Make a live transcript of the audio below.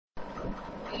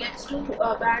let's do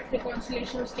a bank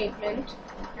reconciliation statement,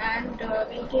 and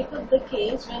we'll take up the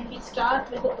case when we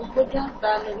start with the overdraft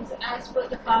balance as per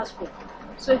the passbook.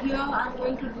 So here I'm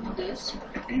going to do this.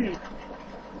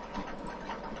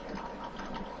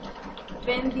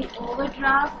 When the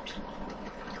overdraft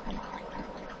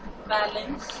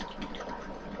balance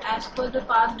as per the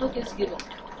passbook is given,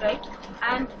 right?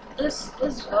 And this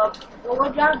is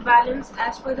overdraft balance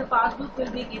as per the passbook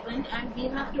will be given, and we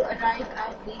have to arrive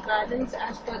at the balance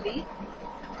as per the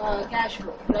cash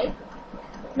flow, right?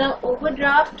 Now,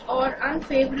 overdraft or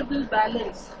unfavorable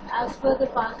balance as per the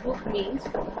passbook means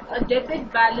a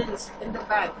debit balance in the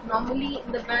bank. Normally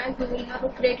in the bank we will have a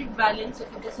credit balance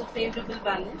if it is a favorable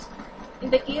balance. In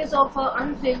the case of an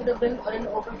unfavorable or an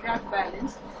overdraft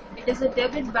balance, it is a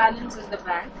debit balance in the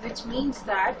bank, which means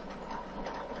that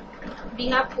we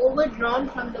have overdrawn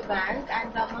from the bank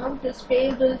and the amount is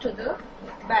payable to the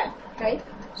bank, right?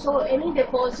 So any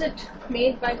deposit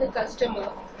made by the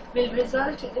customer will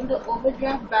result in the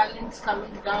overdraft balance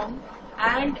coming down,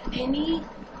 and any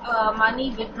money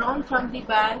withdrawn from the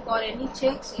bank or any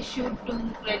checks issued to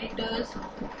creditors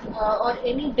or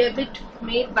any debit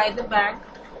made by the bank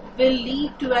will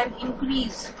lead to an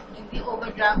increase in the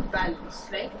overdraft balance,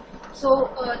 right? So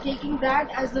taking that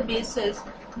as the basis,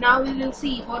 now we will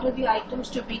see what are the items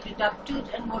to be deducted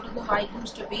and what are the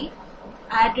items to be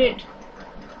added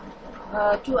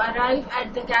to arrive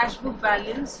at the cash book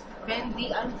balance when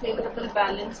the unfavorable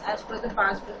balance as per the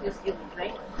passbook is given,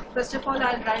 right? First of all,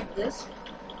 I'll write this.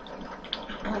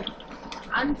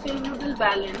 Unfavorable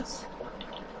balance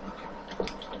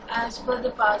as per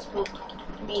the passbook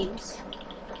means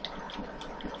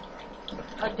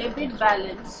a debit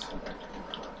balance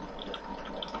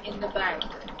in the bank,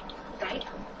 right?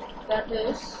 That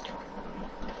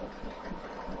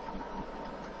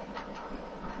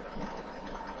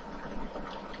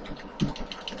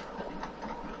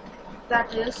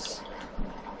is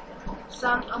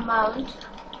some amount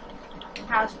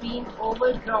has been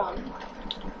overdrawn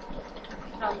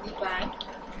from the bank,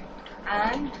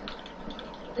 and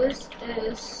this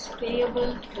is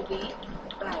payable to the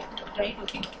bank,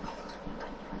 right?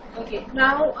 Okay,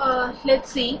 now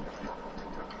let's see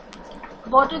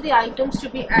what are the items to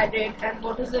be added and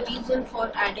what is the reason for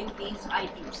adding these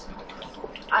items.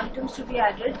 Items to be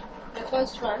added. The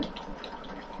first one,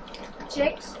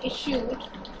 checks issued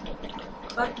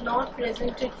but not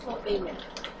presented for payment.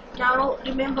 Now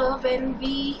remember, when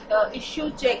we issue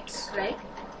checks, right,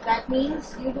 that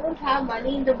means you don't have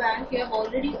money in the bank, you have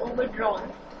already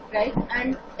overdrawn, right?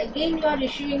 And again you are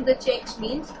issuing the checks,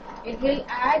 means it will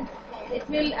add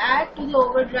to the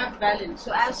overdraft balance.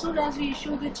 So as soon as we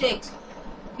issue the checks,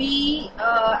 we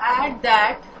add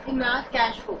that in our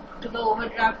cash book to the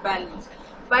overdraft balance.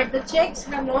 But the checks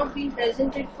have not been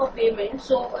presented for payment,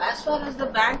 so as far as the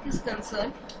bank is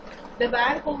concerned, the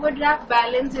bank overdraft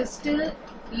balance is still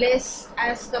less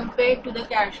as compared to the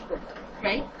cash book,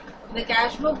 right? In the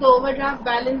cash book, the overdraft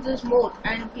balance is more,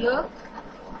 and here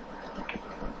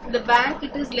in the bank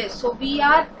it is less. So we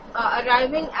are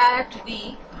arriving at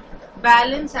the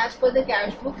balance as per the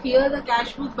cash book. Here the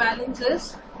cash book balance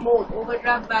is more,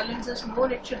 overdraft balance is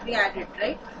more, it should be added,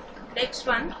 right? Next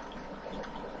one,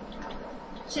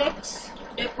 checks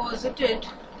deposited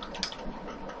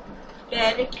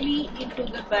directly into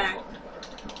the bank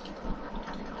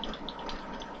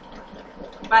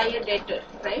by a debtor,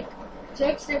 right?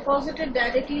 Checks deposited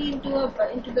directly into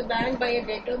the bank by a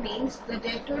debtor means the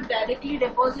debtor directly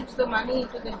deposits the money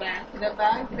into the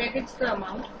bank credits the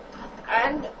amount,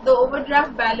 and the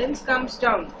overdraft balance comes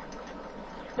down.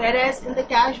 Whereas in the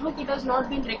cash book it has not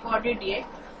been recorded yet.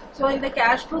 So in the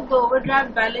cash book the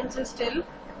overdraft balance is still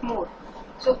more.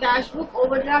 So cash book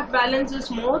overdraft balance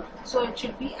is more, so it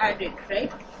should be added,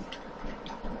 right?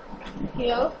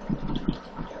 Here,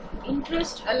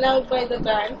 interest allowed by the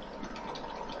bank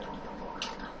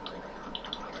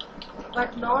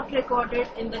but not recorded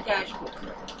in the cash book.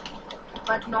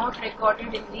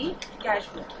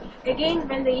 Again,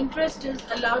 when the interest is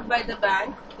allowed by the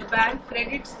bank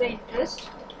credits the interest,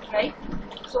 right?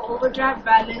 So overdraft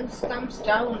balance comes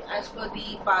down as per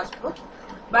the passbook,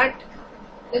 but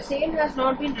the same has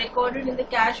not been recorded in the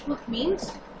cash book,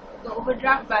 means the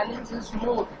overdraft balance is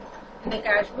more in the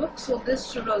cash book, so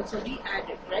this should also be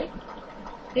added, right?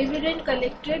 Dividend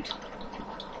collected.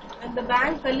 When the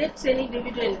bank collects any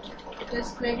dividend, it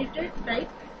is credited, right?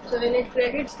 So when it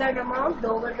credits that amount, the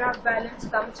overdraft balance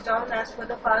comes down as per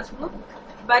the passbook,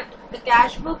 but the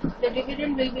cash book, the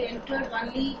dividend will be entered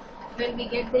only when we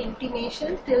get the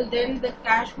intimation. Till then the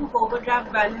cash book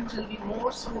overdraft balance will be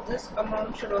more, so this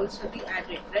amount should also be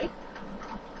added, right?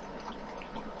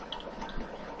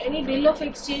 Any bill of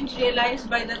exchange realized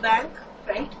by the bank,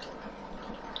 right?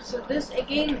 So this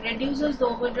again reduces the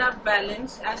overdraft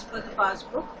balance as per the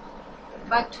passbook,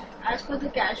 but as per the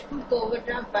cash book, the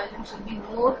overdraft balance will be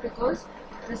more because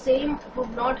the same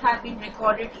would not have been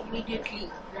recorded immediately,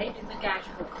 right, in the cash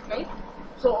book, right?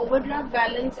 So overdraft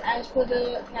balance as per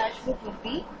the cash book would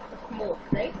be more,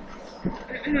 right?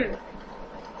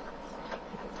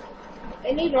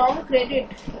 Any wrong credit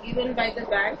given by the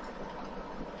bank,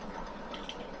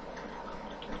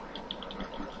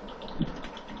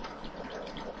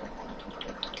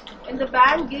 when the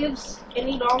bank gives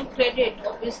any wrong credit,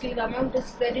 obviously the amount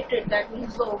is credited, that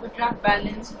means the overdraft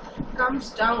balance comes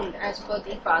down as per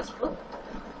the passbook.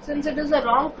 Since it is a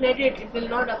wrong credit, it will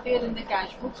not appear in the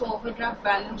cash book, so overdraft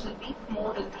balance will be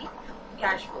more in the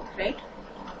cash book, right?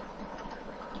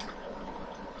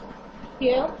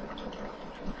 Here,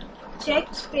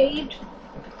 checks paid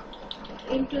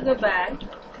into the bank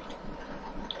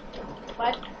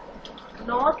but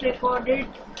not recorded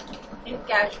in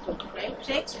cash book, right?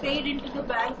 Checks paid into the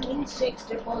bank means checks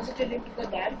deposited into the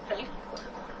bank, right?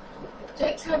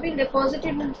 Checks have been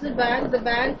deposited into the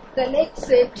bank collects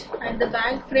it and the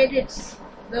bank credits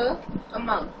the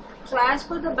amount. So as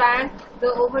per the bank,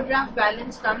 the overdraft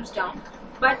balance comes down,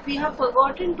 but we have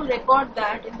forgotten to record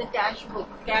that in the cash book,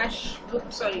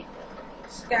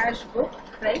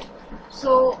 right?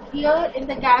 So here in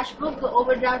the cash book, the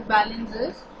overdraft balance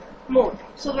is more.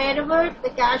 So wherever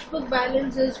the cash book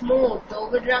balance is more, the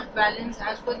overdraft balance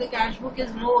as per the cash book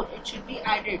is more, it should be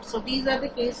added. So these are the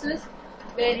cases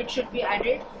where it should be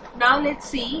added. Now let's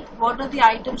see what are the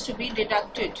items to be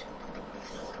deducted.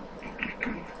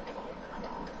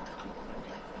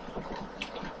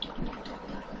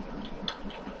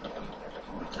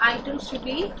 Items to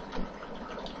be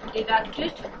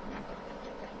deducted.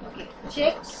 Okay.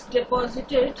 Checks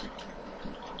deposited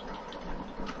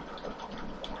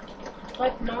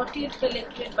but not yet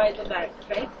collected by the bank,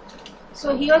 right?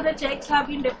 So here the checks have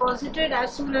been deposited.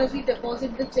 As soon as we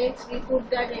deposit the checks, we put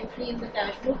that entry in the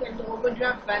cash book and the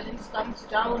overdraft balance comes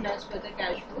down as per the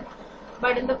cash book.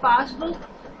 But in the passbook,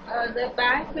 the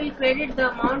bank will credit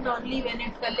the amount only when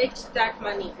it collects that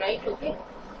money, right? Okay.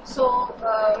 So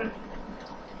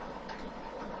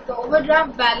the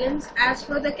overdraft balance as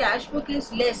per the cash book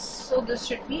is less, so this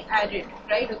should be added,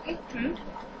 right? Okay.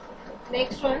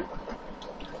 Next one,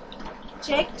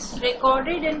 checks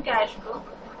recorded in cash book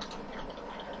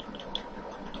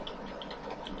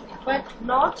but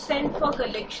not sent for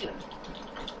collection.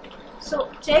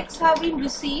 So checks have been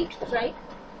received, right,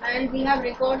 and we have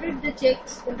recorded the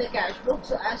checks in the cash book.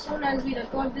 So as soon as we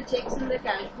record the checks in the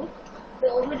cash book, the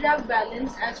overdraft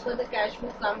balance as per the cash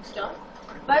book comes down,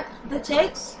 but the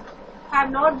checks have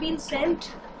not been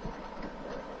sent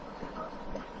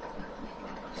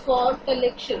for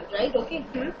collection, right? Okay.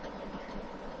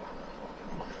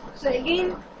 So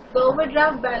again, the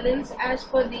overdraft balance as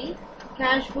per the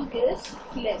cash book is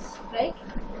less, right?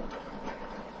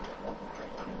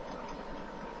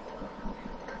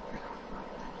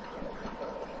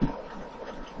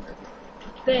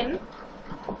 Then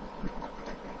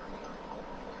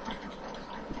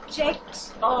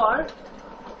checks or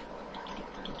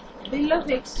bill of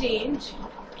exchange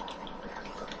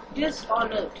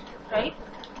dishonored, right?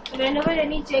 Whenever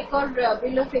any check or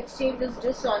bill of exchange is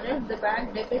dishonored, the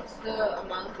bank debits the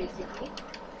amount basically,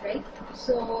 right?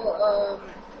 So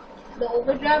the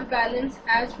overdraft balance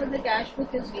as per the cash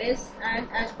book is less, and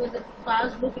as per the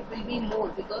passbook it will be more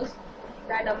because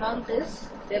that amount is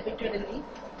debited in the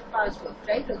passbook,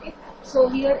 right? Okay. So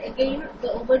here again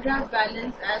the overdraft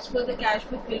balance as per the cash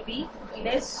book will be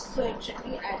less, so it should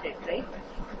be added, right?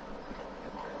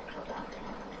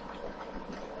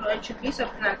 Or it should be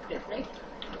subtracted, right?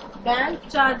 Bank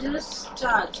charges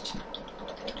charged.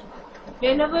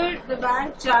 Whenever the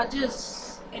bank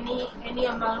charges any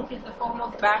amount in the form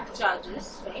of bank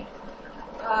charges, right,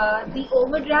 the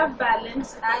overdraft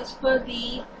balance as per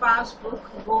the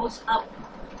passbook goes up.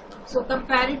 So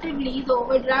comparatively, the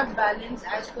overdraft balance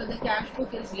as per the cash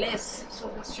book is less, so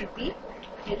this should be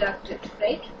deducted,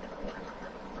 right?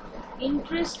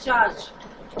 Interest charge.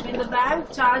 When the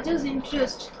bank charges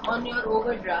interest on your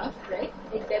overdraft, right,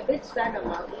 it debits that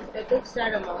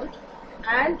amount,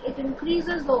 and it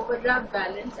increases the overdraft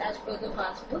balance as per the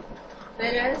passbook,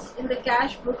 whereas in the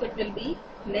cash book it will be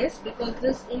less because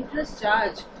this interest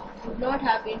charge would not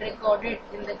have been recorded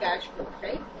in the cash book,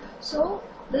 right? So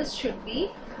this should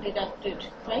be deducted,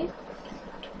 right?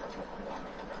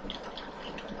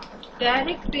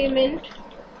 Direct payment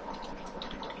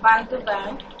by the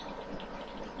bank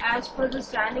as per the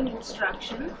standing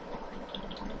instruction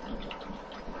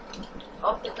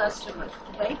of the customer,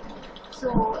 right?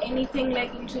 So anything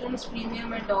like insurance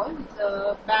premium and all,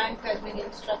 the bank has been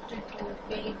instructed to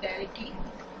pay it directly.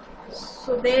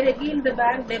 So there again the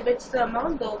bank debits the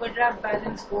amount, the overdraft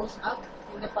balance goes up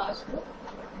in the passbook,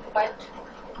 but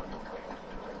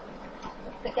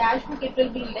the cash book it will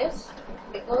be less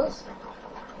because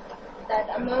that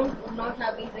amount would not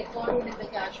have been recorded in the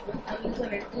cash book unless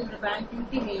and until the bank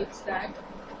intimates that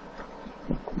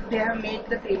they have made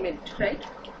the payment, right?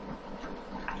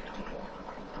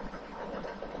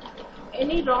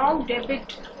 Any wrong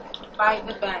debit by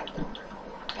the bank,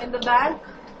 when the bank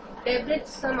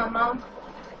debits some amount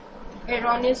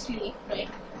erroneously, right?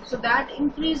 So that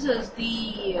increases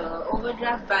the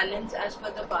overdraft balance as per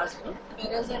the passbook,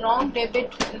 whereas a wrong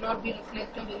debit will not be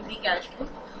reflected in the cash book.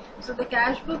 So the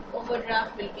cash book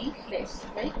overdraft will be less,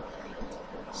 right?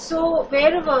 So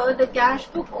wherever the cash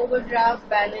book overdraft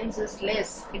balance is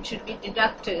less, it should be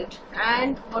deducted,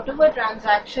 and whatever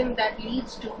transaction that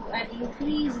leads to an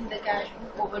increase in the cash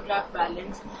book overdraft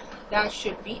balance, that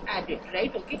should be added,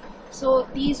 right? Okay, so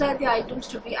these are the items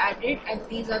to be added and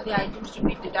these are the items to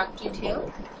be deducted here,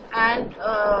 and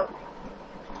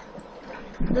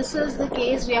this is the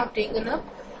case we have taken up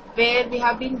where we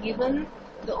have been given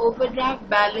the overdraft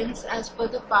balance as per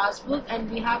the passbook and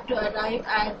we have to arrive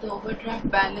at the overdraft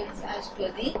balance as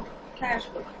per the cash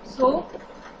book. So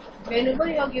whenever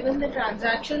you are given the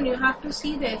transaction, you have to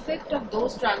see the effect of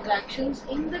those transactions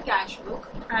in the cash book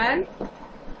and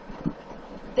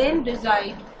then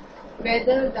decide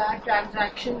whether that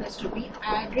transaction is to be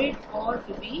added or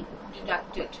to be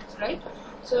deducted, right?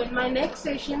 So in my next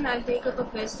session I'll take up a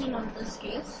question on this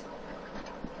case.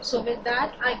 So with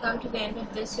that I come to the end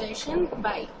of this session.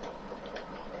 Bye.